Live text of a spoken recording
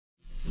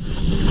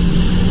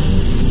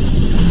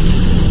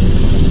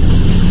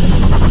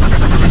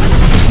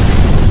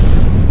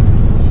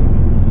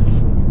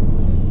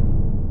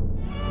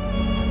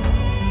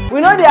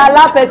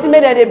allow person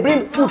make they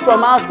bring food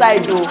from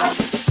outside though.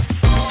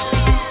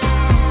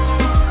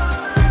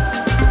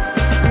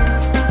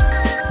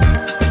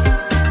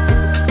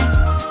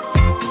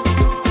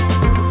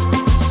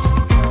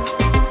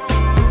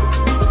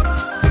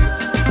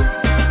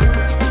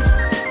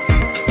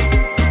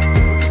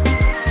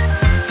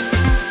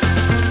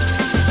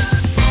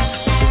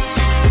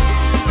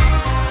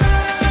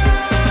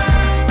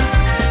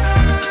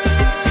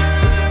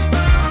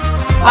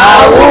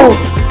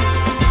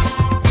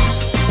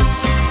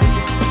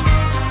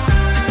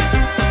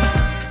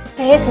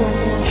 I hate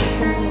mathematics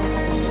so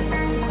much.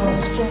 It's too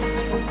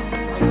stressful.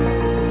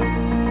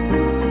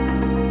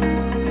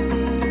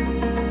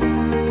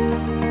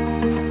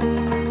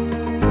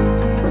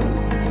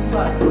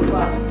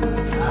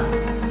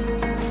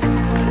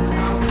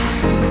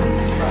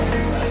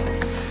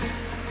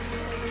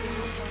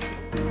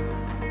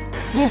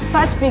 The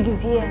fat pig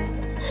is here.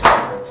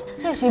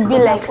 She should be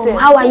like so.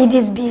 How are you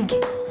this big?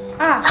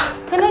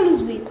 Can I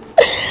lose weight?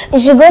 You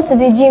should go to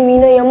the gym. You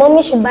know, your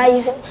mommy should buy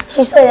you.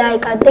 She said that I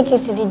can take you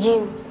to the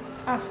gym.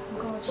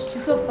 Gosh,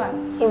 she's so fat.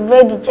 You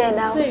break the chair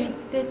down. So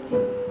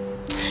irritating.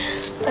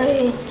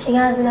 Hey, she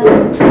has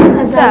that.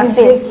 That's how you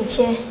break the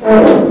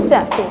chair. See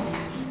her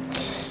face.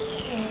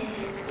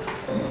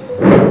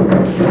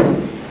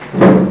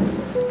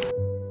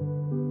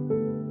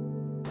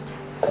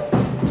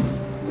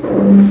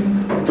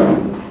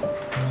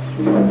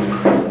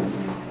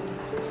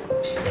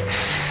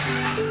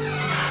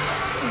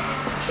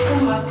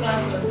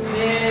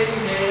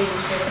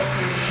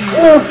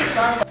 Look,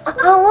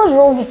 what's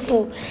wrong with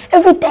you?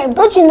 Every time,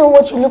 don't you know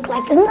what you look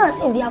like? It's not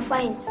as if they are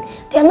fine.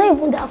 They are not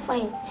even that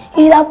fine.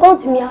 You should have come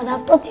to me, I would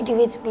have taught you the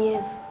way to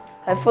behave.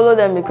 I follow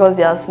them because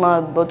they are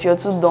smart, but you're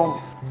too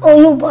dumb.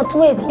 Oh, but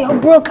wait, you're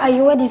broke and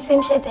you wear the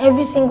same shirt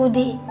every single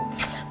day.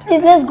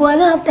 Please, let's go. I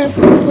don't have time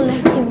for people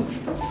like him.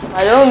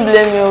 I don't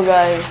blame you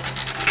guys.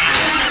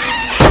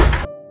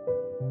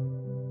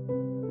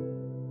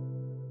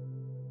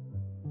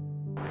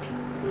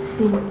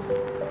 See,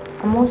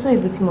 I'm also a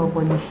victim of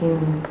body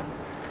shaming.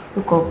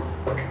 Look up.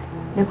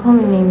 They call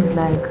me names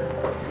like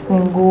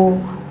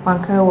Slingo,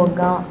 Pankara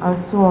Waga, and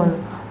so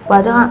on. But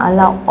I don't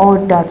allow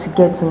all that to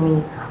get to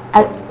me.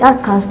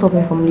 That can't stop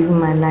me from living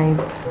my life.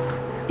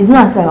 It's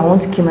not as if I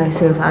want to kill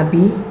myself,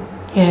 Abby.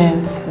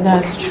 Yes,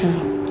 that's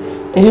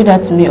true. They do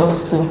that to me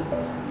also.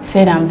 They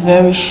said I'm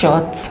very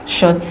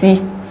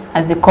shorty,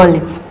 as they call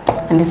it.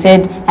 And they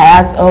said I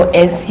act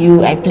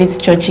OSU, I play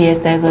churchy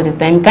hairstyles all the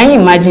time. Can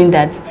you imagine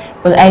that?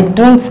 But I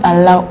don't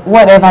allow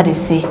whatever they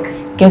say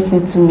gets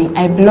into me.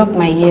 I block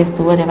my ears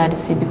to whatever they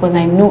say because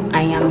I know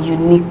I am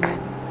unique.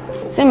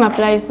 Same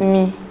applies to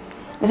me.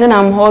 They said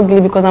I'm ugly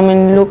because I'm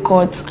in low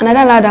cut. And I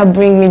don't let that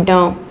bring me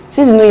down.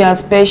 Since you know you're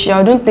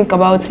special, don't think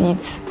about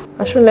it.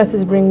 I shouldn't let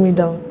this bring me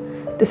down.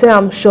 They say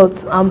I'm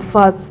short, I'm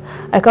fat,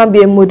 I can't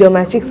be a model,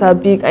 my cheeks are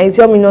big, and you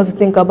tell me not to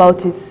think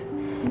about it.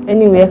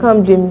 Anyway, I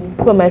can't blame you.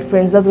 People are my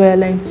friends, that's why I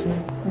lied to you.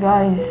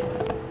 Guys,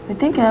 I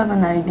think I have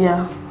an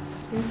idea.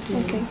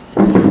 Okay.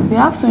 We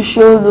have to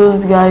show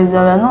those guys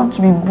that we are not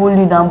to be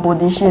bullied and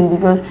body shamed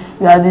because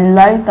we are the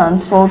light and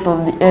salt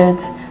of the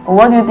earth.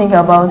 What do you think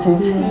about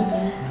it?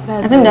 Yes.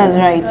 I think that's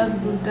right. That's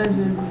good, that's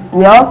very good.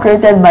 We are all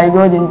created by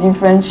God in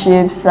different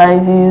shapes,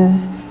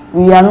 sizes.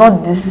 We are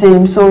not the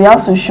same, so we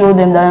have to show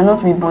them that we are not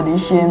to be body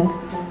shamed.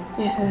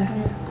 Yeah,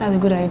 that's a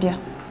good idea.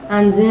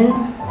 And then,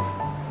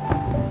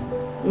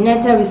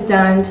 neither we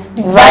stand,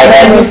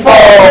 Divided we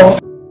fall.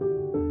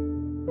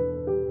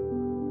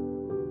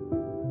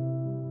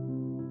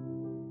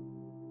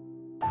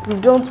 We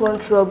don't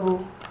want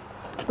trouble.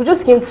 We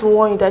just came to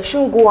warn you that you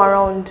shouldn't go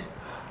around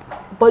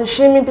body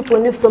shaming people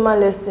in this summer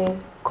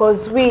lesson,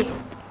 because we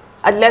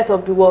are the light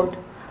of the world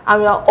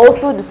and we are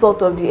also the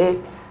salt of the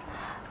earth.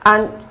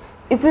 And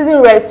it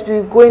isn't right to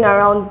be going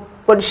around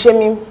body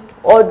shaming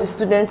all the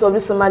students of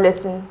this summer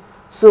lesson.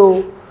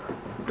 So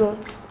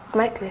don't. Am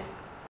I clear?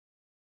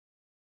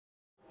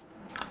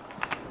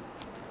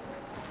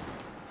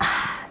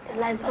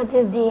 Like what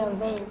is your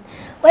brain?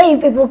 Where you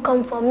people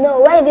come from?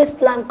 No, where this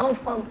plan come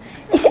from?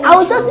 You see, I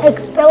will just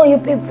expel you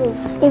people.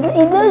 You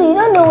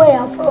don't know where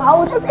you're from. I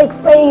will just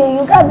expel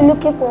you. You gotta be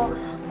looking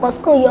for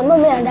school. Your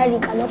mommy and daddy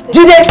cannot pay.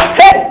 Jude,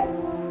 hey!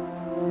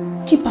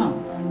 Keep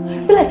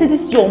on. Be like say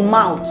this is your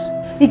mouth.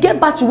 You get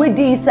back to where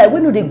they inside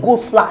when they go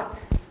flat.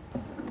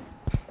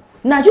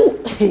 Now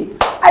you, hey,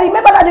 I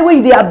remember that the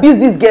way they abuse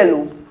this girl.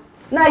 Oh.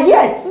 Now here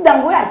I see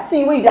them where I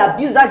see where they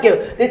abuse that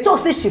girl. They talk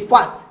say she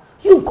fat.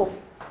 You go.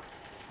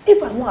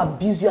 If I want to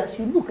abuse you as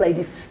you look like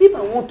this, if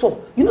I want to,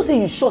 you know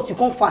say you short, you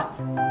can't fat.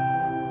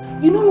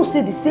 You know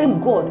say the same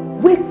God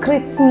will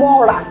create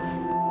small rat.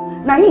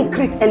 Now he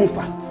create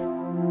elephant.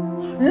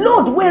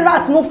 Load where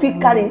rat no fit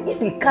carry,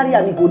 if he carry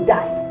him, he go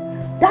die.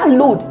 That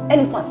load,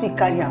 elephant fit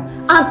carry him.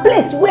 And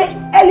place where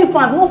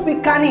elephant no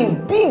fit carry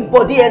him, big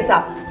body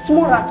enter,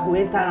 small rat go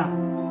enter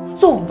him.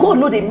 So God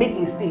know they make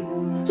mistake.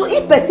 So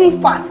if person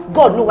fat,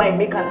 God know why he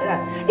make him like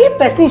that. If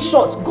person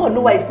short, God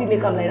know why he make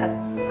him like that.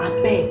 I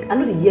beg, I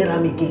know the hear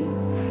him again.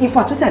 In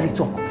fact, what are they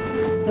talk?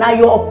 Now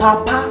your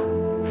papa,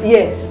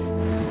 yes,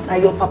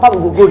 And your papa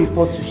will go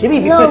report you. Maybe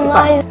be No, principal.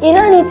 ma, you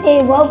don't need to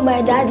involve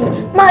my daddy.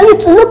 Ma, you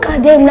to look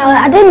at them now.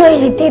 I don't know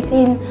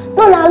irritating.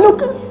 No, now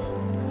look.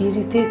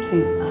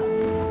 Irritating.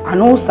 I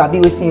know sabi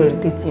wetin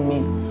irritating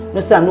me. No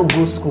say I no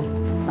go school.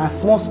 Na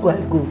small school I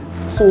go.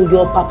 So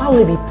your papa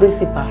will be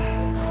principal.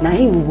 Now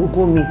he will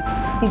go meet.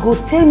 He go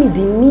tell me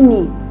the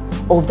meaning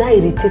of that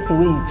irritating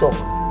way you talk.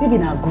 Maybe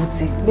na good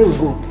thing. May we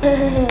go.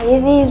 You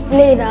see, he's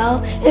playing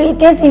now.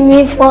 Irritating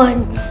me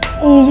fun.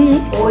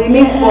 Oh, you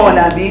mean fun,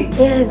 Abi?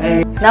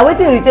 Yes. Now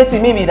wetin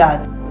irritating me be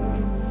that. See,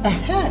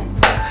 I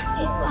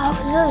was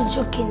just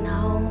joking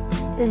now.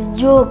 It's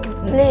joke. It's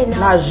play now.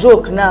 Na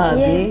joke now, Abi.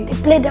 Yes, the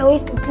play that we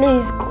used to play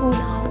in school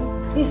now.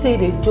 He say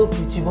they joke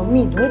with you, but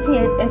me,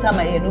 wetin enter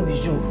my head no be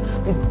joke.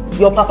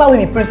 Your papa will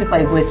be principal,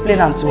 he go explain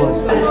am to us.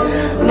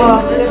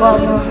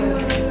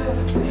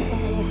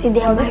 You see,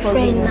 they are my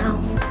friend now.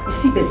 You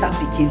see better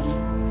pikin.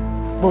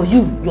 But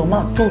you, your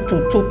mouth, cho.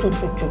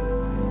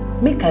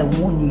 Make I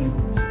warn you.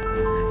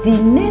 The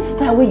next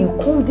time when you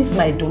come this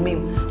my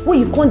domain, when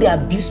you come dey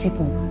abuse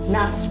people,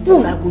 na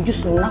spoon I go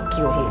use to knock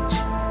your head.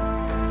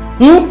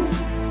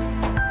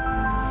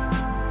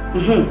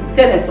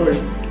 Tell them sorry.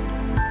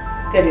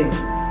 Tell them.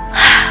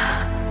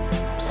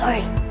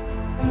 Sorry.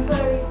 I'm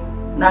sorry.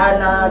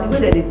 Nah, the way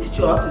that they teach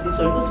you how to say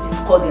sorry, you're supposed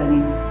to call their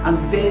name. I'm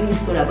very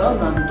sorry, but I don't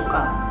know how to talk.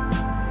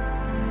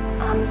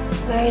 I'm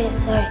very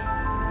sorry.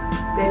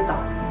 Better.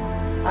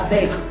 I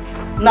beg.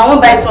 Now I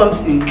want to buy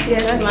something.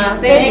 Yes,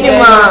 ma'am. Thank you,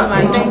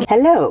 ma'am.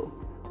 Hello.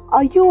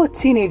 Are you a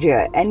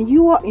teenager and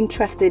you are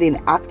interested in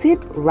acting,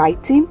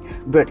 writing,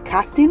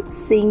 broadcasting,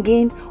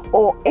 singing,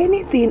 or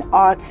anything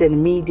arts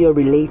and media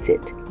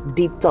related?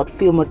 Deep Thought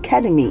Film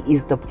Academy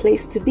is the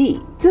place to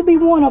be. To be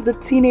one of the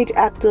teenage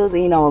actors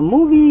in our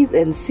movies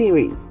and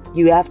series,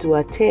 you have to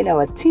attend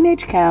our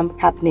teenage camp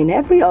happening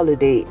every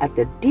holiday at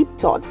the Deep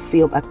Thought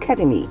Film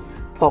Academy,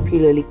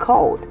 popularly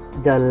called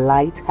The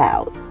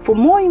Lighthouse. For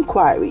more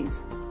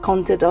inquiries,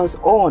 contact us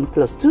on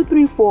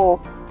 +234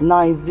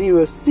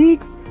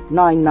 906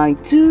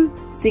 992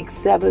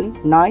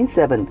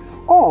 6797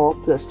 or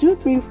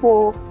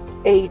 +234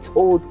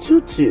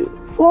 8022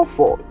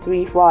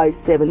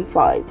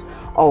 443575,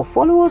 or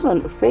follow us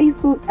on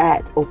Facebook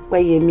at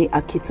Opeyemi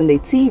Akitunde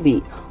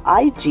TV,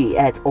 IG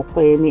at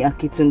Opeyemi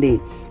Akitunde.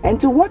 And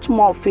to watch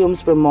more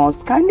films from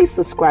us, kindly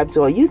subscribe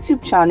to our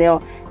YouTube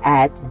channel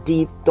at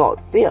Deep Thought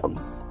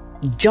Films.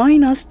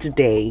 Join us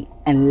today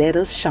and let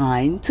us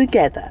shine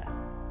together.